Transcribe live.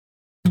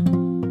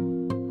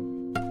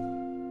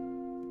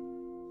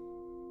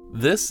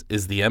This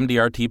is the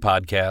MDRT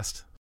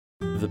Podcast.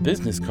 The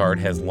business card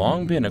has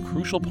long been a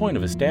crucial point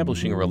of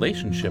establishing a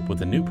relationship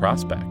with a new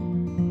prospect.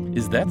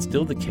 Is that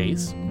still the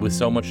case with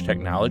so much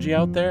technology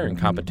out there and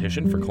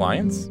competition for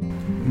clients?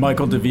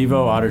 Michael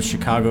DeVivo out of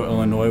Chicago,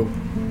 Illinois.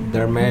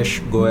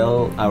 Dharmesh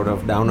Goel out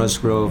of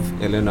Downers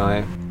Grove,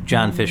 Illinois.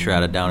 John Fisher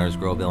out of Downers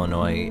Grove,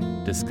 Illinois.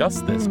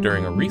 Discussed this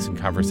during a recent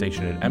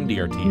conversation at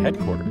MDRT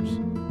headquarters.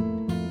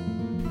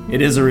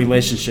 It is a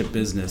relationship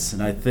business,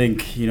 and I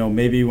think,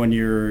 maybe when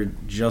you're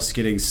just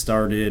getting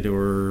started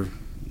or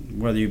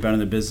whether you've been in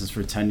the business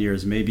for 10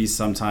 years, maybe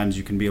sometimes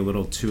you can be a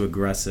little too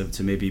aggressive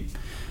to maybe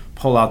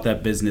pull out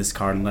that business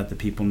card and let the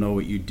people know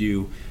what you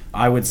do.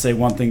 I would say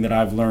one thing that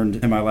I've learned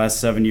in my last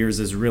 7 years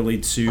is really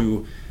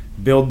to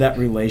build that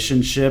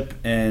relationship.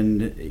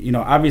 And,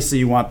 obviously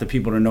you want the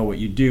people to know what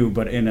you do,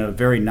 but in a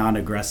very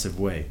non-aggressive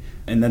way.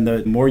 And then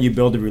the more you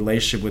build a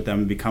relationship with them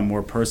and become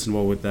more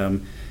personable with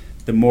them,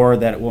 the more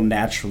that it will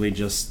naturally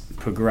just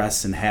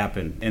progress and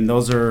happen. And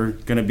those are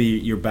going to be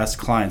your best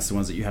clients, the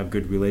ones that you have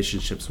good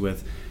relationships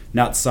with,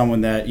 not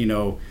someone that,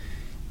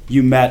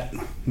 you met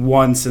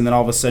once and then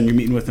all of a sudden you're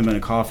meeting with them in a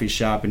coffee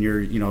shop and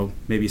you're,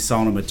 maybe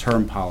selling them a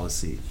term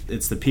policy.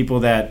 It's the people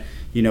that,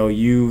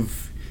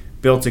 you've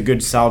built a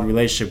good solid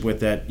relationship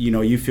with that,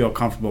 you feel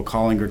comfortable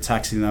calling or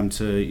texting them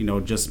to,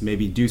 just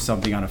maybe do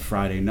something on a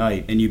Friday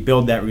night. And you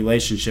build that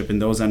relationship,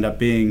 and those end up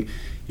being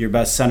your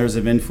best centers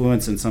of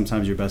influence and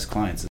sometimes your best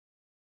clients.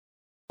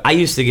 I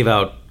used to give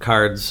out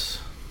cards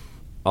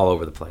all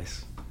over the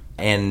place,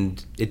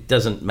 and it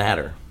doesn't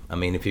matter. I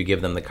mean, if you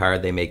give them the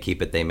card, they may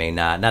keep it, they may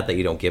not. Not that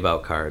you don't give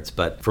out cards,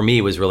 but for me,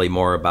 it was really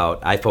more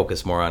about, I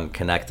focus more on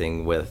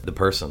connecting with the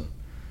person.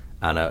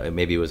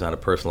 Maybe it was on a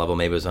personal level,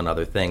 maybe it was on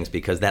other things,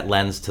 because that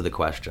lends to the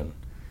question.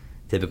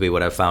 Typically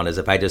what I've found is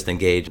if I just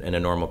engage in a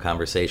normal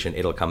conversation,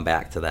 it'll come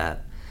back to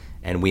that.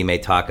 And we may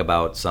talk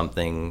about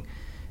something,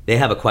 they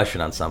have a question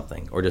on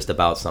something, or just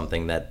about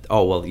something that,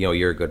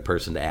 you're a good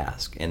person to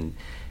ask. And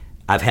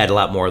I've had a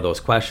lot more of those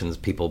questions.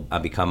 People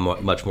have become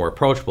much more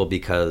approachable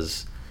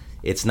because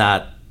it's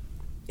not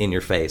in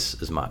your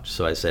face as much.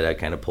 So I said I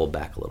kind of pulled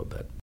back a little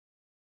bit.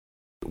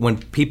 When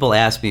people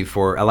ask me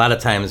for, a lot of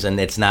times, and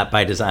it's not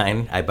by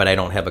design, but I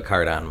don't have a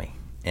card on me.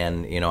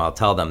 And, I'll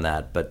tell them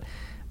that. But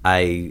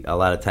a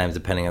lot of times,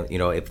 depending on,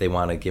 if they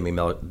want to give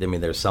me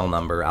their cell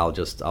number, I'll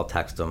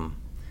text them,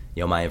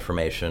 my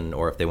information,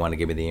 or if they want to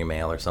give me the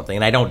email or something.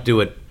 And I don't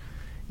do it,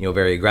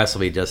 very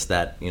aggressively, just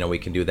that, we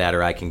can do that,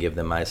 or I can give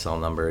them my cell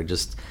number.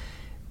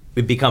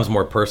 It becomes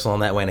more personal in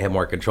that way and I have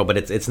more control. But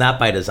it's not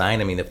by design.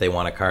 I mean, if they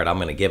want a card, I'm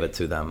going to give it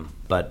to them.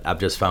 But I've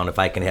just found if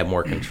I can have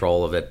more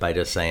control of it by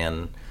just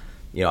saying,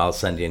 I'll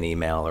send you an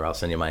email or I'll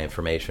send you my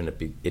information,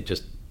 it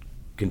just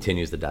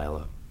continues the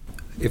dialogue.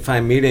 If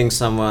I'm meeting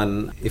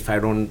someone, if I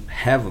don't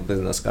have a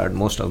business card,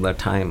 most of the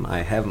time I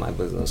have my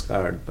business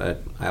card,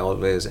 but I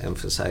always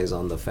emphasize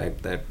on the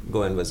fact that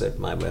go and visit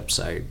my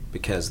website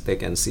because they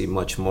can see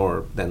much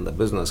more than the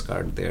business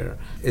card there.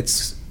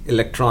 It's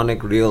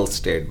electronic real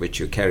estate which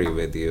you carry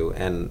with you,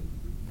 and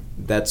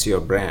that's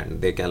your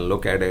brand. They can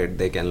look at it,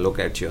 they can look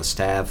at your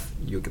staff,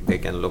 they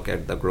can look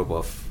at the group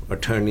of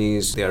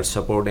attorneys, they are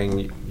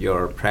supporting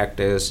your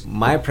practice.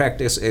 My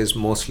practice is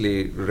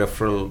mostly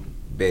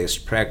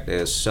referral-based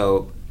practice,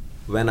 so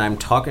when I'm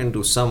talking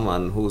to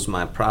someone who's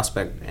my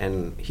prospect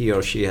and he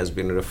or she has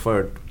been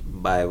referred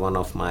by one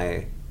of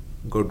my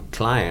good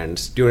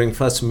clients, during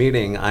first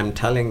meeting I'm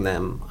telling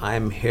them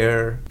I'm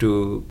here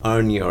to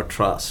earn your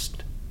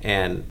trust,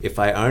 and if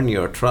I earn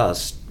your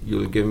trust,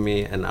 you'll give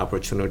me an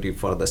opportunity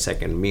for the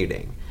second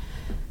meeting.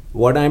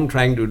 What I'm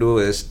trying to do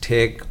is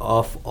take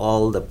off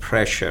all the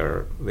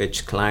pressure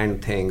which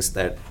client thinks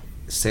that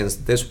since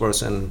this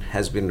person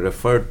has been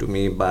referred to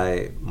me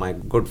by my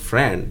good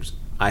friends,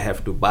 I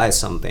have to buy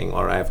something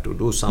or I have to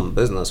do some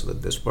business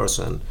with this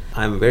person.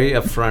 I'm very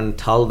upfront,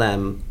 tell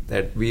them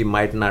that we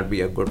might not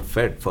be a good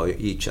fit for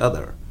each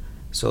other.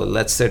 So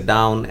let's sit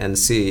down and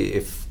see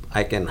if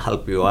I can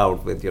help you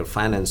out with your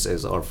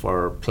finances or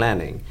for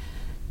planning.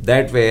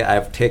 That way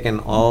I've taken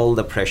all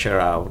the pressure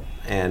out,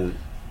 and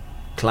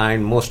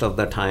most of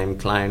the time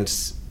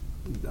clients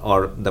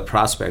or the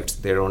prospects,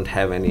 they don't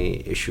have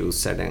any issues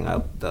setting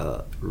up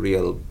the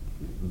real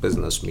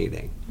business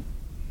meeting.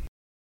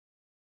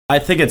 I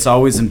think it's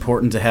always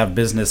important to have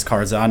business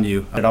cards on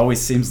you. It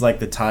always seems like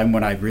the time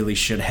when I really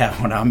should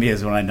have one on me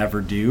is when I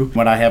never do.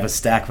 When I have a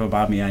stack of them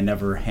on me, I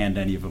never hand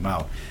any of them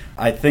out.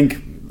 I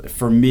think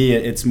for me,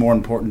 it's more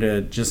important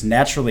to just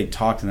naturally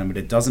talk to them, but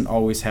it doesn't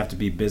always have to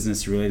be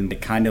business related.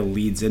 It kind of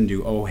leads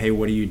into, oh, hey,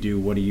 what do you do?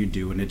 What do you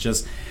do? And it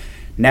just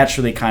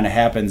naturally kind of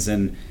happens.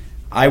 And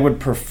I would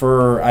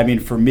prefer,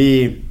 for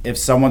me, if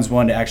someone's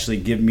willing to actually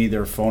give me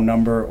their phone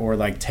number or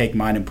like take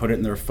mine and put it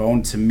in their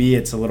phone, to me,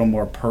 it's a little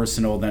more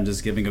personal than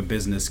just giving a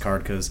business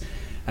card. Because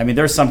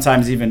there's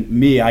sometimes even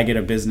me, I get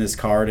a business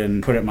card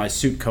and put it in my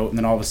suit coat, and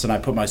then all of a sudden I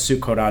put my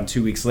suit coat on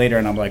 2 weeks later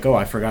and I'm like, oh,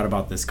 I forgot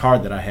about this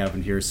card that I have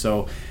in here.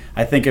 So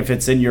I think if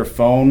it's in your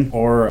phone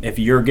or if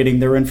you're getting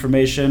their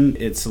information,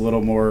 it's a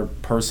little more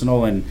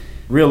personal. And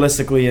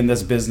realistically in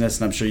this business,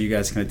 and I'm sure you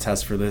guys can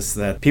attest for this,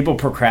 that people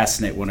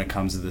procrastinate when it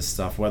comes to this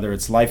stuff, whether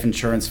it's life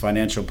insurance,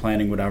 financial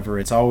planning, whatever.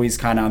 It's always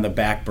kind of on the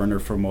back burner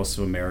for most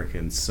of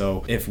Americans.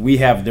 So if we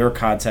have their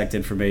contact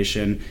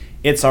information,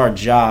 it's our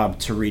job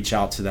to reach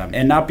out to them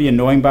and not be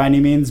annoying by any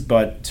means,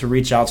 but to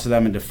reach out to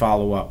them and to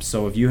follow up.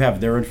 So if you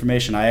have their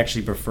information, I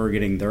actually prefer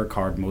getting their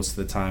card most of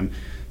the time.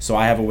 So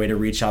I have a way to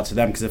reach out to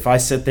them, because if I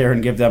sit there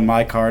and give them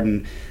my card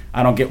and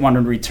I don't get one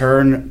in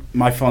return,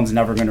 my phone's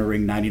never going to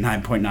ring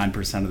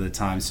 99.9% of the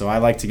time. So I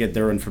like to get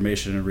their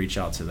information and reach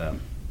out to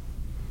them.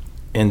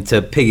 And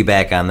to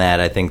piggyback on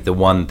that, I think the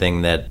one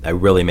thing that I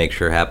really make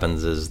sure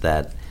happens is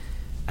that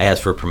I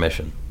ask for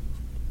permission.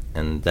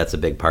 And that's a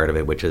big part of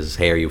it, which is,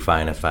 hey, are you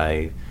fine if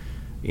I,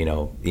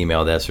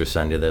 email this or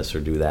send you this or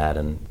do that?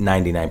 And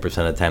 99% of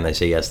the time they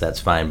say, yes, that's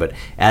fine. But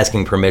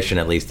asking permission,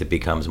 at least it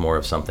becomes more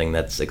of something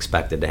that's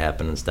expected to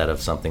happen instead of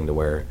something to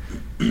where,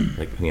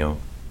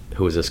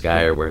 who is this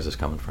guy or where's this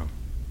coming from?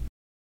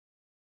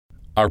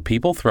 Are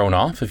people thrown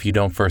off if you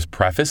don't first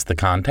preface the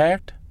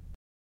contact?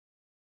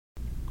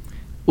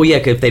 Well, yeah,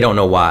 if they don't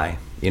know why.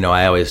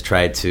 I always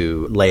try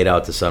to lay it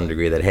out to some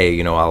degree that,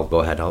 hey, I'll go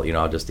ahead,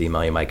 I'll just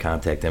email you my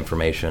contact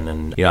information,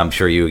 and I'm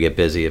sure you get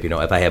busy.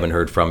 If I haven't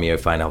heard from you,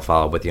 fine, I'll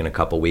follow up with you in a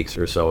couple weeks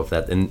or so.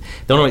 And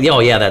they'll know,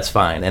 yeah, that's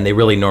fine, and they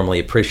really normally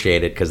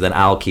appreciate it, because then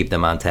I'll keep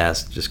them on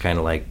task. Just kind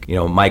of like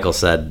Michael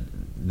said,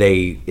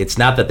 it's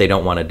not that they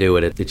don't want to do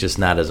it; it's just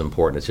not as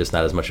important. It's just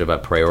not as much of a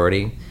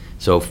priority.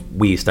 So if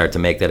we start to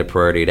make that a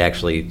priority, it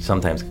actually a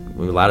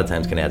lot of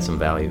times can add some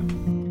value.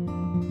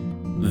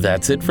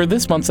 That's it for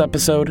this month's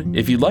episode.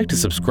 If you'd like to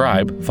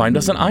subscribe, find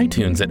us on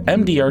iTunes at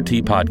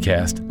MDRT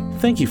Podcast.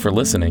 Thank you for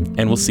listening,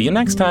 and we'll see you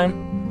next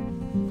time.